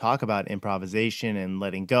ago to talk about improvisation and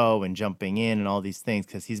letting go and jumping in and all these things,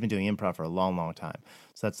 because he's been doing improv for a long, long time.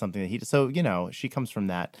 So that's something that he does. So, she comes from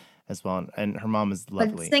that as well. And her mom is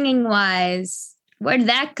lovely. But singing wise, where did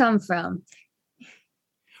that come from?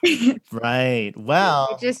 Right. Well,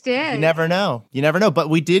 it just did. You never know. But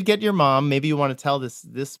we did get your mom. Maybe you want to tell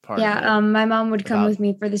this part. Yeah. My mom would come with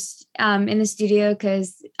me for this in the studio,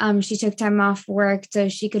 because she took time off work so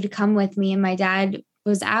she could come with me, and my dad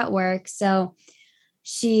was at work, so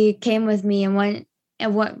she came with me and went.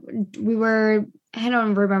 And I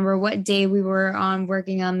don't remember what day we were on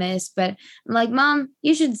working on this, but I'm like, Mom,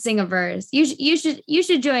 you should sing a verse. You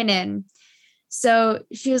should join in. So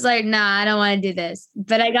she was like, nah, I don't want to do this.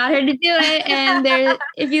 But I got her to do it. And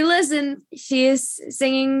if you listen, she is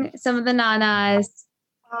singing some of the nanas.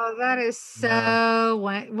 Oh, that is so,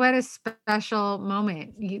 what a special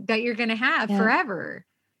moment that you're going to have forever.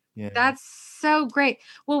 Yeah. That's so great.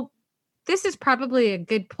 Well, this is probably a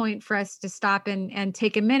good point for us to stop and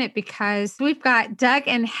take a minute, because we've got Doug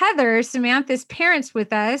and Heather, Samantha's parents,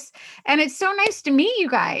 with us. And it's so nice to meet you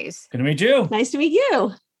guys. Good to meet you. Nice to meet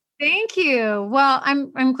you. Thank you. Well,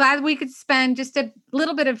 I'm glad we could spend just a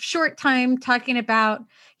little bit of short time talking about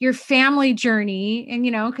your family journey. And,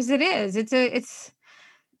 because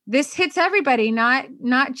this hits everybody, not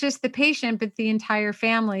just the patient, but the entire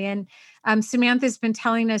family. And Samantha's been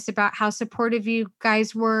telling us about how supportive you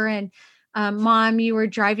guys were. And Mom, you were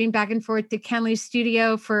driving back and forth to Kenley's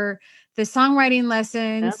studio for the songwriting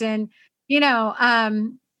lessons. Yep.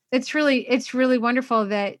 And, it's really wonderful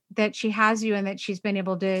that she has you and that she's been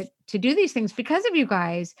able to do these things because of you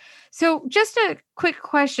guys. So just a quick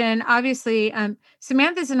question. Obviously,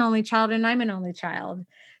 Samantha's an only child and I'm an only child.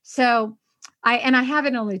 So I have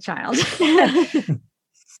an only child.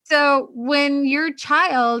 So when your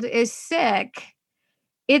child is sick,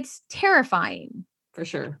 it's terrifying. For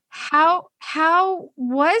sure. How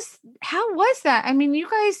was that? I mean, you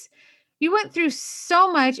guys, you went through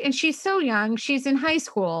so much, and she's so young. She's in high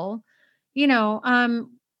school.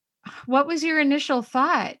 What was your initial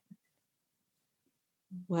thought?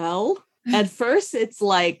 Well, at first it's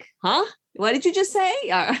like, huh? What did you just say?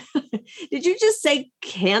 Did you just say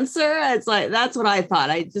cancer? It's like, that's what I thought.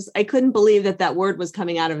 I couldn't believe that word was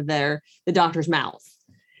coming out of the doctor's mouth,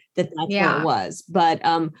 that's what it was. But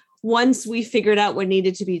once we figured out what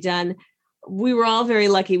needed to be done, we were all very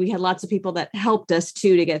lucky. We had lots of people that helped us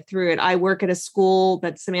too to get through it. I work at a school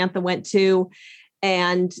that Samantha went to,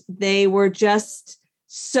 and they were just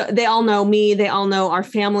so, they all know me. They all know our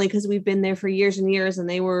family because we've been there for years and years.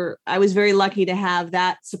 And I was very lucky to have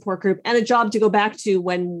that support group and a job to go back to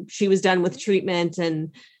when she was done with treatment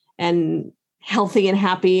and healthy and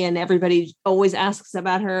happy. And everybody always asks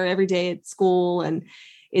about her every day at school. And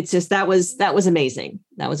it's just, that was amazing.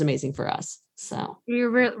 That was amazing for us. So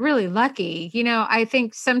you're really lucky. I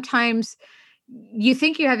think sometimes you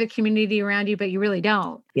think you have a community around you, but you really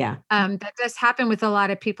don't. Yeah. That does happen with a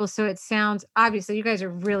lot of people. So it sounds, obviously you guys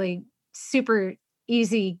are really super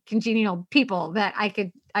easy, congenial people that I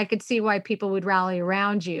could see why people would rally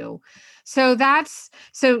around you. So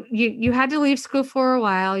you had to leave school for a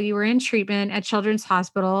while. You were in treatment at Children's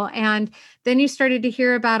Hospital, and then you started to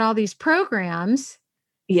hear about all these programs.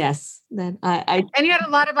 Yes. Then and you had a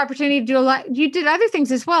lot of opportunity to do a lot. You did other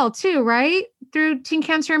things as well too, right? Through Teen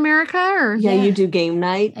Cancer America, or you do game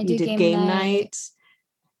night. You did game night.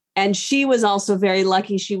 And she was also very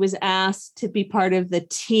lucky. She was asked to be part of the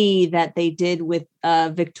tea that they did with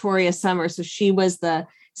Victoria Summer. So she was the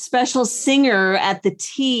special singer at the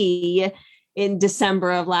tea in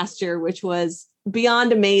December of last year, which was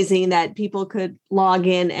beyond amazing that people could log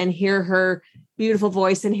in and hear her beautiful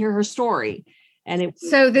voice and hear her story. And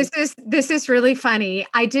so this is really funny.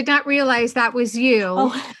 I did not realize that was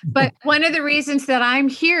you, but one of the reasons that I'm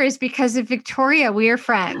here is because of Victoria. We are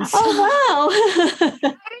friends. Oh, wow. I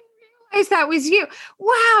didn't realize that was you.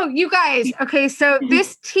 Wow, you guys. Okay, so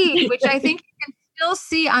this tea, which I think you can still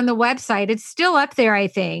see on the website, it's still up there, I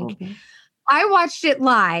think. Okay. I watched it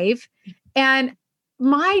live, and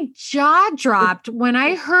my jaw dropped when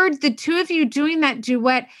I heard the two of you doing that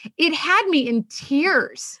duet. It had me in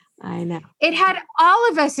tears. I know. It had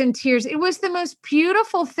all of us in tears. It was the most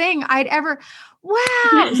beautiful thing I'd ever.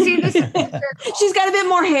 Wow. See, this is she's got a bit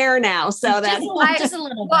more hair now. So that's just a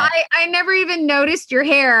little bit. Well, I never even noticed your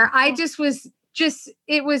hair. I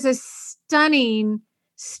it was a stunning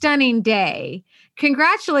day.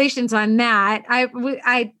 Congratulations on that.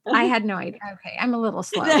 I had no idea. Okay. I'm a little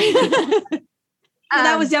slow.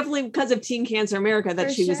 That was definitely because of Teen Cancer America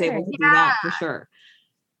that she was able to do that for sure.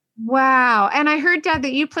 Wow. And I heard, Dad,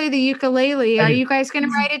 that you play the ukulele. Are you guys going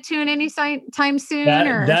to write a tune anytime soon?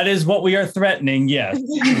 That is what we are threatening. Yes.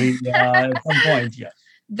 At some point. Yes.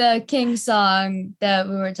 The King song that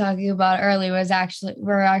we were talking about earlier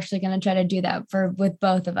we're actually going to try to do that with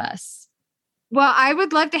both of us. Well, I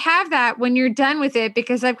would love to have that when you're done with it,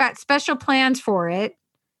 because I've got special plans for it.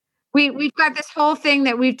 We've got this whole thing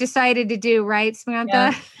that we've decided to do, right,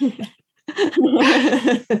 Samantha? Yeah.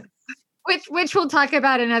 Which we'll talk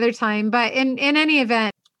about another time. But in any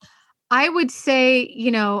event, I would say,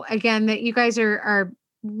 again, that you guys we're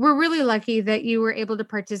really lucky that you were able to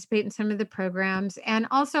participate in some of the programs. And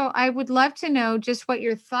also, I would love to know just what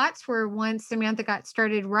your thoughts were once Samantha got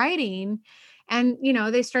started writing and,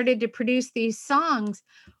 they started to produce these songs.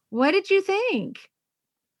 What did you think?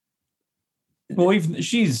 Well,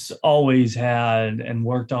 she's always had and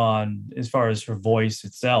worked on as far as her voice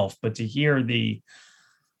itself, but to hear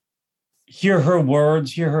her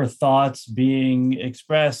words, hear her thoughts being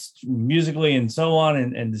expressed musically and so on,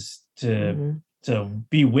 and to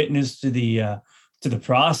be witness to the to the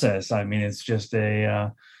process. I mean, it's just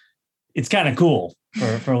it's kind of cool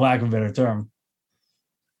for lack of a better term.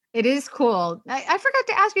 It is cool. I forgot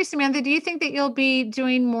to ask you, Samantha, do you think that you'll be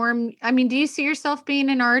doing more? I mean, do you see yourself being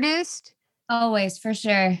an artist? Always, for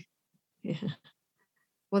sure. Yeah.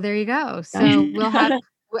 Well, there you go. So we'll have,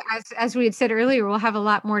 as we had said earlier, we'll have a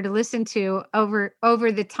lot more to listen to over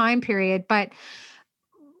the time period. But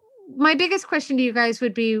my biggest question to you guys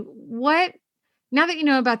would be, now that you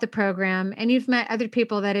know about the program and you've met other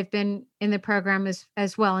people that have been in the program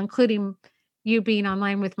as well, including you being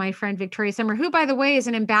online with my friend Victoria Summer, who, by the way, is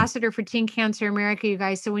an ambassador for Teen Cancer America, you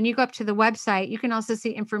guys. So when you go up to the website, you can also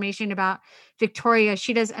see information about Victoria.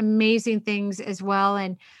 She does amazing things as well.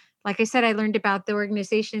 And like I said, I learned about the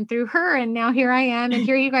organization through her, and now here I am, and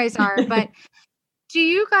here you guys are. But do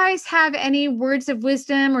you guys have any words of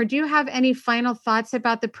wisdom, or do you have any final thoughts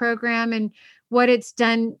about the program and what it's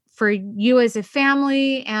done for you as a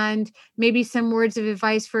family, and maybe some words of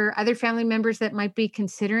advice for other family members that might be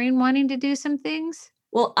considering wanting to do some things?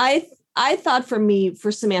 Well, I thought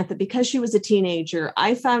for Samantha, because she was a teenager,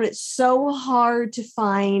 I found it so hard to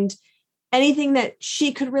find anything that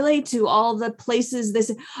she could relate to. All the places they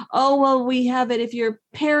say, oh, well, we have it if your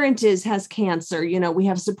parent has cancer, we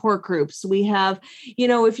have support groups. We have,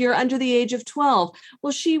 if you're under the age of 12,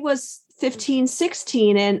 well, she was 15,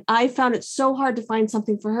 16. And I found it so hard to find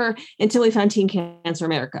something for her until we found Teen Cancer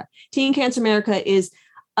America. Teen Cancer America is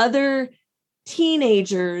other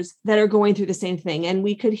teenagers that are going through the same thing. And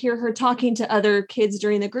we could hear her talking to other kids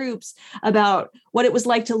during the groups about what it was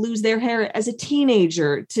like to lose their hair as a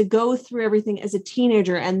teenager, to go through everything as a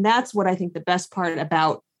teenager. And that's what I think the best part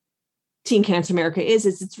about Teen Cancer America is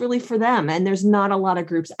it's really for them. And there's not a lot of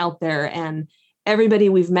groups out there. And everybody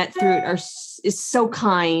we've met through it is so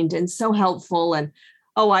kind and so helpful. And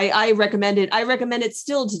I recommend it. I recommend it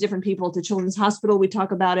still to different people, to Children's Hospital. We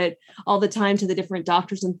talk about it all the time to the different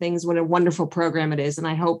doctors and things, what a wonderful program it is. And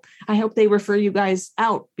I hope they refer you guys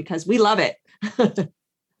out because we love it.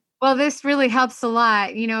 Well, this really helps a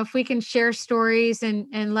lot. If we can share stories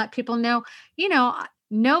and let people know,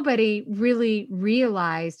 nobody really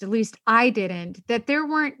realized, at least I didn't, that there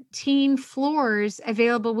weren't teen floors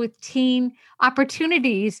available with teen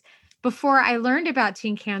opportunities before I learned about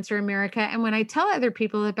Teen Cancer America. And when I tell other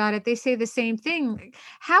people about it, they say the same thing.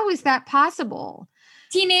 How is that possible?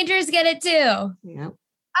 Teenagers get it too. Yeah.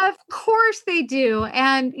 Of course they do.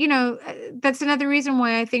 And, that's another reason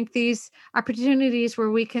why I think these opportunities where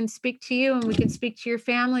we can speak to you and we can speak to your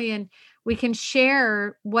family and we can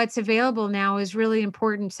share what's available now is really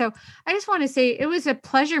important. So I just want to say it was a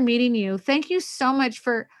pleasure meeting you. Thank you so much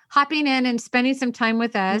for hopping in and spending some time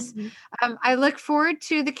with us. Mm-hmm. I look forward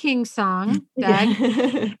to the King song, Doug.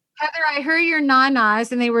 Yeah. Heather, I heard your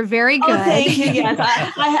na-nas and they were very good. Oh, thank you. Yes,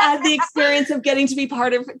 I had the experience of getting to be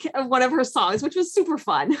part of one of her songs, which was super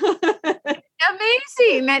fun.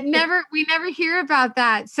 Amazing. We never hear about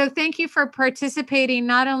that. So thank you for participating,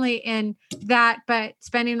 not only in that, but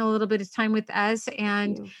spending a little bit of time with us.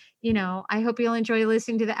 And, I hope you'll enjoy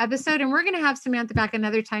listening to the episode. And we're going to have Samantha back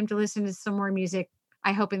another time to listen to some more music,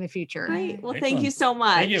 I hope, in the future. Right. Well, thank you so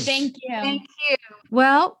much. Thank you. Thank you.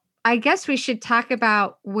 Well, I guess we should talk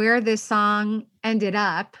about where this song ended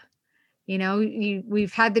up.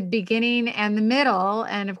 We've had the beginning and the middle,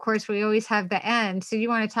 and of course we always have the end. So you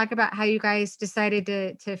want to talk about how you guys decided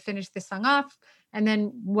to finish the song off and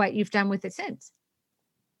then what you've done with it since?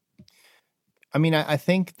 I mean, I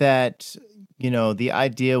think that, the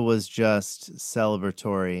idea was just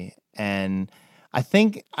celebratory. And I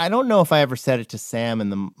don't know if I ever said it to Sam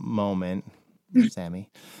in the moment,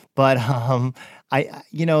 Sammy, but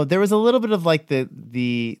there was a little bit of like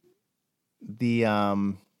the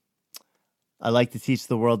I like to teach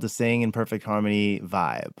the world to sing in perfect harmony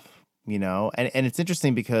vibe, and it's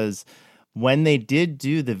interesting because when they did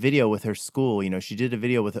do the video with her school, she did a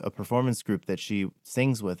video with a performance group that she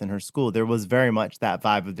sings with in her school. There was very much that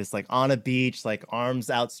vibe of this, like on a beach, like arms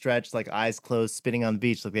outstretched, like eyes closed, spitting on the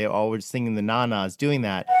beach. Like they all were singing the na-nas, doing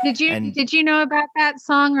that. Did you know about that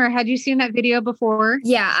song, or had you seen that video before?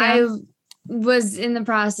 Yeah, I was in the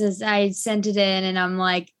process. I sent it in and I'm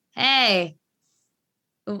like, hey,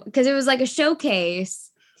 because it was like a showcase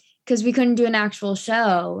because we couldn't do an actual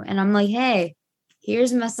show. And I'm like, hey,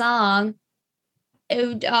 here's my song. I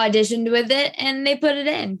auditioned with it and they put it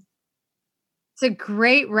in. It's a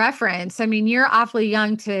great reference. I mean, you're awfully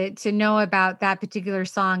young to know about that particular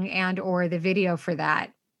song and or the video for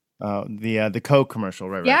that. The Coke commercial,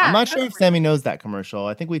 right? Yeah, I'm not sure if Sammy knows that commercial.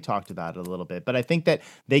 I think we talked about it a little bit, but I think that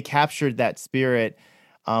they captured that spirit,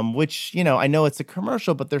 which, I know it's a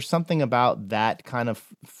commercial, but there's something about that kind of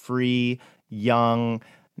free, young,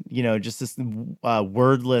 just this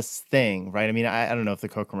wordless thing, right? I mean, I don't know if the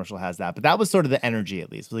Coke commercial has that, but that was sort of the energy,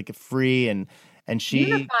 at least. It was like free and she,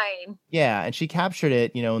 Unifying. yeah, and she captured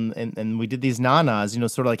it, and we did these nanas,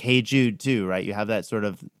 sort of like Hey Jude too, right? You have that sort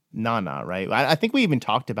of nana, right? I think we even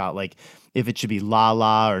talked about like if it should be la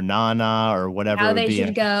la or nana or whatever How it would they be.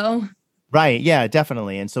 should go. Right. Yeah,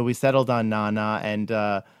 definitely. And so we settled on Nana, and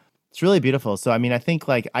it's really beautiful. So I mean, I think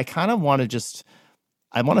like I kind of want to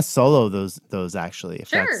I want to solo those actually, if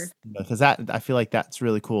Sure. that's because that I feel like that's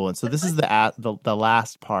really cool. And so this is the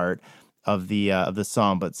last part of the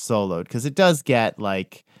song, but soloed because it does get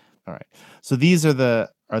like, all right. So these are the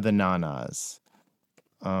nanas,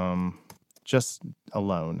 just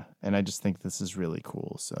alone, and I just think this is really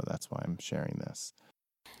cool. So that's why I'm sharing this.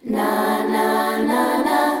 Na na na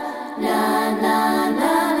na. Na na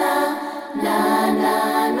na na na na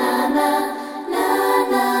na na na na na na na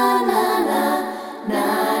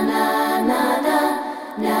na na na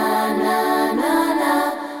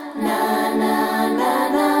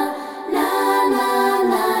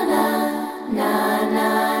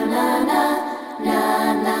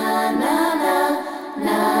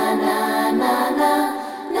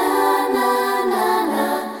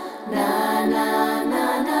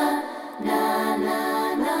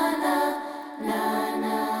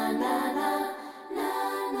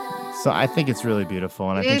So I think it's really beautiful,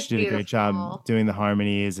 and I It think is she did a great beautiful. job doing the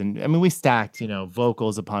harmonies. And I mean, we stacked,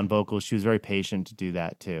 vocals upon vocals. She was very patient to do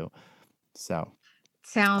that too. So,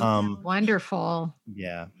 Sounds wonderful.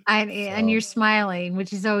 yeah. And you're smiling,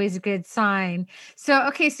 which is always a good sign. So,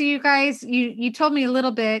 okay, so you guys, you told me a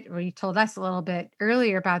little bit, or you told us a little bit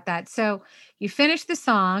earlier about that. So you finished the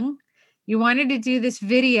song, you wanted to do this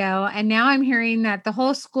video, and now I'm hearing that the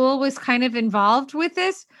whole school was kind of involved with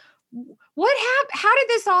this. What happened? How did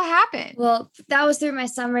this all happen? Well, that was through my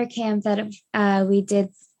summer camp that we did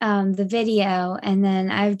the video, and then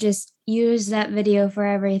I've just used that video for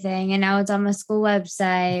everything, and now it's on my school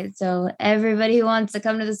website. So everybody who wants to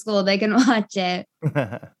come to the school, they can watch it.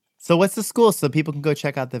 So what's the school so people can go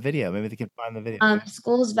check out the video? Maybe they can find the video.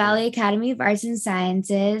 School's Valley Academy of Arts and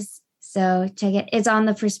Sciences. So check it. It's on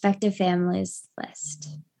the prospective families list.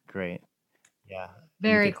 Great. Yeah.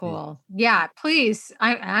 Very cool. Yeah, please.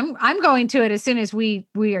 I'm going to it as soon as we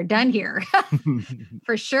are done here.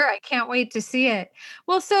 For sure. I can't wait to see it.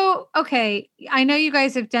 Well, so okay. I know you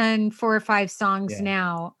guys have done 4 or 5 songs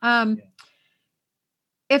now.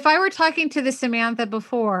 If I were talking to the Samantha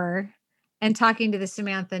before and talking to the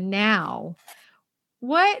Samantha now,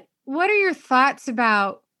 what are your thoughts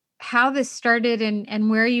about how this started and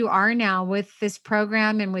where you are now with this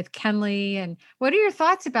program and with Kenley? And what are your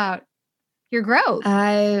thoughts about your growth?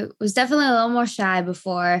 I was definitely a little more shy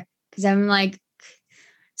before because I'm like,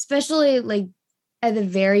 especially like at the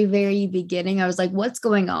very, very beginning, I was like, what's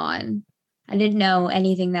going on? I didn't know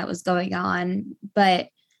anything that was going on, but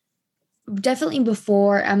definitely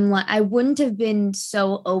before I wouldn't have been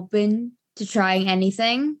so open to trying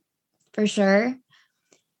anything for sure,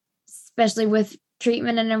 especially with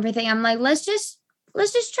treatment and everything. I'm like, let's just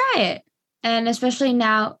try it. And especially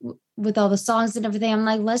now with all the songs and everything, I'm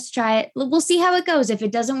like, let's try it. We'll see how it goes. If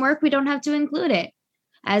it doesn't work, we don't have to include it.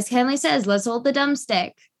 As Kenley says, let's hold the dumb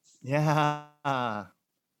stick. Yeah.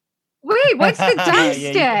 Wait, what's the dumb stick?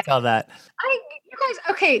 You can tell that. You guys,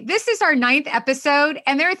 okay, this is our 9th episode,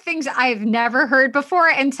 and there are things I've never heard before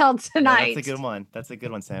until tonight. Yeah, that's a good one. That's a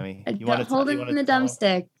good one, Sammy. Holding the dumb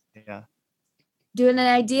stick. Yeah. Doing an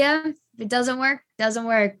idea. If it doesn't work, doesn't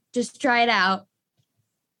work. Just try it out.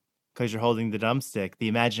 Because you're holding the dumb stick, the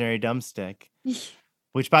imaginary dumb stick.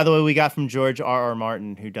 Which, by the way, we got from George R.R.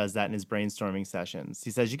 Martin, who does that in his brainstorming sessions.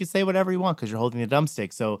 He says you can say whatever you want because you're holding the dumb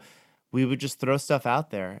stick. So we would just throw stuff out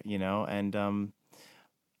there, and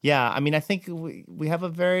yeah, I mean, I think we have a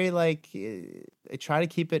very I try to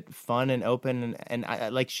keep it fun and open, and I,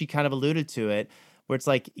 like she kind of alluded to it, where it's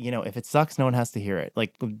like, if it sucks, no one has to hear it,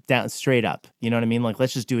 like down straight up, you know what I mean? Like,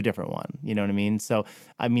 let's just do a different one, you know what I mean? So,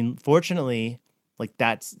 I mean, fortunately, like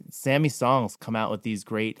Sammy's songs come out with these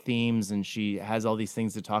great themes, and she has all these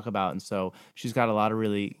things to talk about, and so she's got a lot of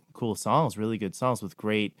really cool songs, really good songs with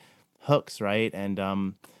great hooks, right?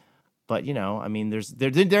 And but I mean,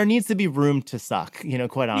 there needs to be room to suck,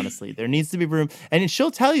 quite honestly. There needs to be room. And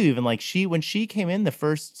she'll tell you even like when she came in the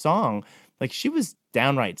first song, like she was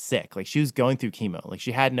downright sick. Like she was going through chemo. Like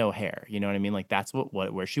she had no hair. You know what I mean? Like that's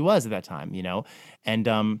where she was at that time,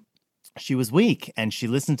 And she was weak, and she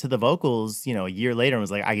listened to the vocals, a year later and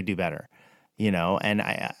was like, I could do better, and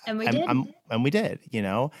we did,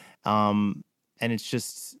 and it's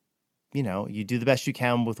just, you do the best you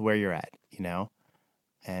can with where you're at,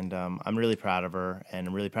 And I'm really proud of her, and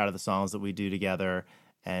I'm really proud of the songs that we do together.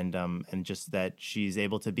 and just that she's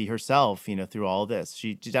able to be herself, through all of this.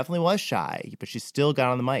 She definitely was shy, but she still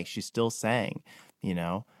got on the mic. She still sang,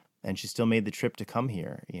 and she still made the trip to come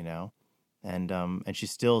here, and she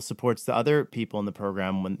still supports the other people in the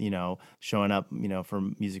program when, showing up, for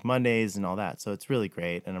Music Mondays and all that. So it's really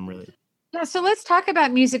great. And I'm really. Yeah, so let's talk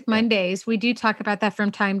about Music Mondays. We do talk about that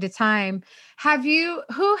from time to time.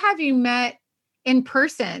 Who have you met in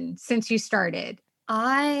person since you started?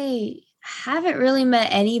 I haven't really met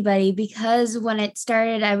anybody because when it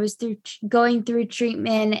started, I was going through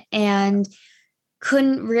treatment and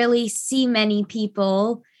couldn't really see many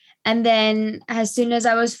people. And then as soon as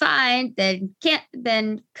I was fine, then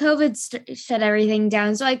COVID shut everything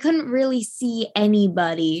down. So I couldn't really see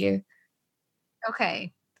anybody.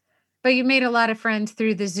 Okay. But you made a lot of friends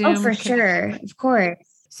through the Zoom. Oh, for sure. Of course.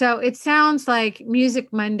 So it sounds like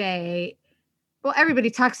Music Monday, well, everybody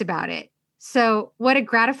talks about it. So what a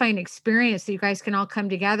gratifying experience that you guys can all come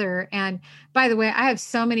together. And by the way, I have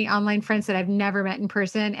so many online friends that I've never met in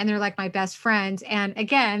person, and they're like my best friends. And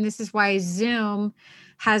again, this is why Zoom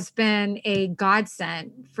has been a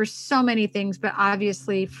godsend for so many things, but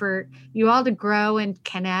obviously for you all to grow and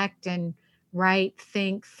connect and write,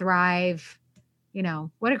 think, thrive.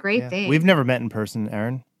 What a great thing. We've never met in person,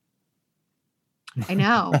 Erin. I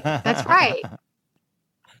know. That's right.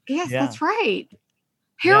 Yes, that's right.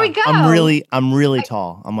 Here we go. I'm really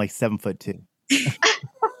tall. I'm like 7'2".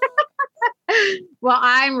 Well,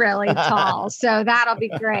 I'm really tall, so that'll be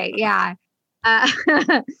great. Yeah.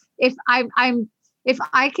 If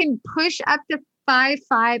I can push up to 5'5",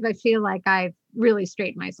 I feel like I've really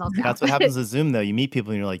straightened myself out. That's what happens with Zoom, though. You meet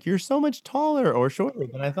people and you're like, you're so much taller or shorter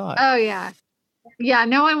than I thought. Oh yeah. Yeah.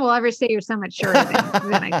 No one will ever say you're so much shorter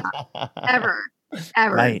than I thought. Ever.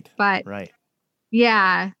 Right. But right.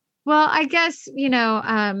 Yeah. Well, I guess,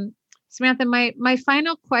 Samantha, my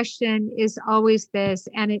final question is always this,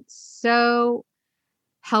 and it's so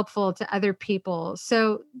helpful to other people.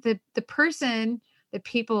 So the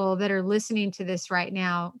people that are listening to this right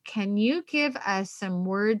now, can you give us some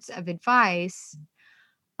words of advice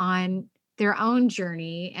on their own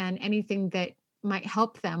journey and anything that might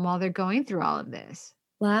help them while they're going through all of this?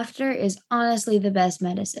 Laughter is honestly the best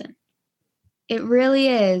medicine. It really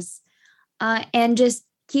is. And just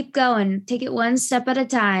keep going. Take it one step at a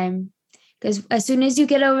time. Because as soon as you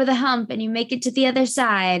get over the hump and you make it to the other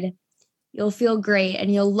side, you'll feel great.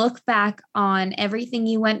 And you'll look back on everything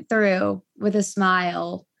you went through with a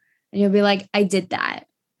smile. And you'll be like, I did that.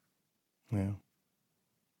 Yeah.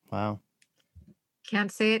 Wow.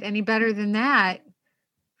 Can't say it any better than that.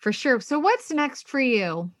 For sure. So what's next for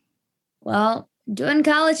you? Well, doing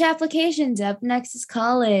college applications. Up next is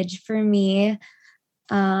college for me.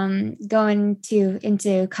 Going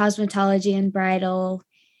into cosmetology and bridal.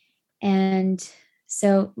 And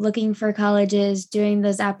so looking for colleges, doing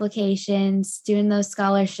those applications, doing those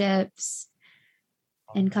scholarships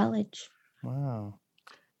in college. Wow.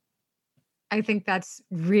 I think that's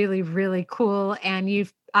really, really cool. And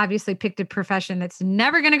you've obviously picked a profession that's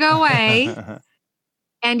never going to go away.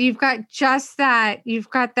 And you've got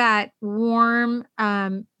that warm,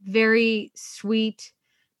 very sweet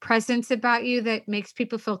presence about you that makes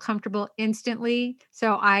people feel comfortable instantly.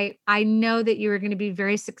 So I know that you are going to be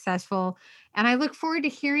very successful. And I look forward to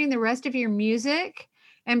hearing the rest of your music.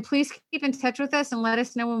 And please keep in touch with us and let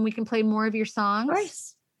us know when we can play more of your songs. Of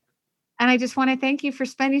course. And I just want to thank you for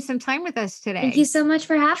spending some time with us today. Thank you so much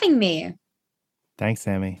for having me. Thanks,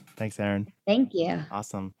 Sammy. Thanks, Erin. Thank you.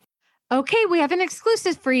 Awesome. Okay, we have an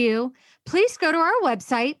exclusive for you. Please go to our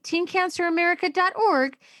website,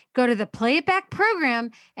 teencanceramerica.org, go to the Play It Back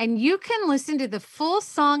program, and you can listen to the full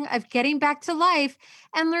song of Getting Back to Life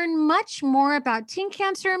and learn much more about Teen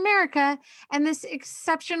Cancer America and this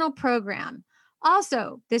exceptional program.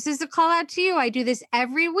 Also, this is a call out to you. I do this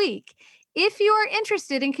every week. If you are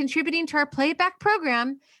interested in contributing to our Play It Back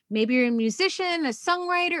program, maybe you're a musician, a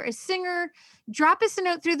songwriter, a singer, drop us a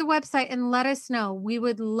note through the website and let us know. We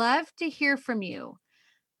would love to hear from you.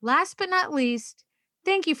 Last but not least,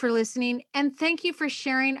 thank you for listening and thank you for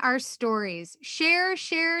sharing our stories. Share,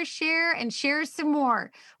 and share some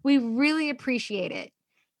more. We really appreciate it.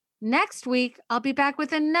 Next week, I'll be back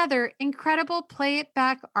with another incredible Play It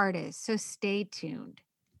Back artist, so stay tuned.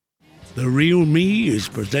 The Real Me is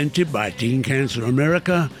presented by Teen Cancer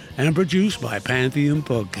America and produced by Pantheon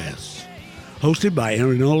Podcasts. Hosted by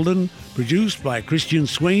Erin Alden, produced by Christian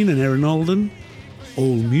Swain and Erin Alden.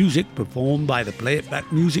 All music performed by the Play It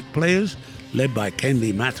Back music players, led by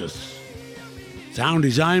Kenley Mattis. Sound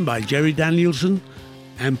design by Jerry Danielson.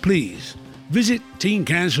 And please, visit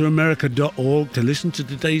teencanceramerica.org to listen to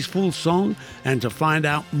today's full song and to find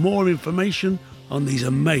out more information on these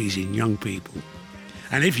amazing young people.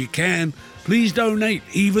 And if you can, please donate.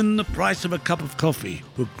 Even the price of a cup of coffee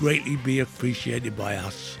would greatly be appreciated by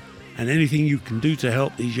us. And anything you can do to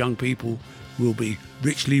help these young people will be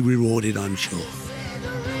richly rewarded, I'm sure.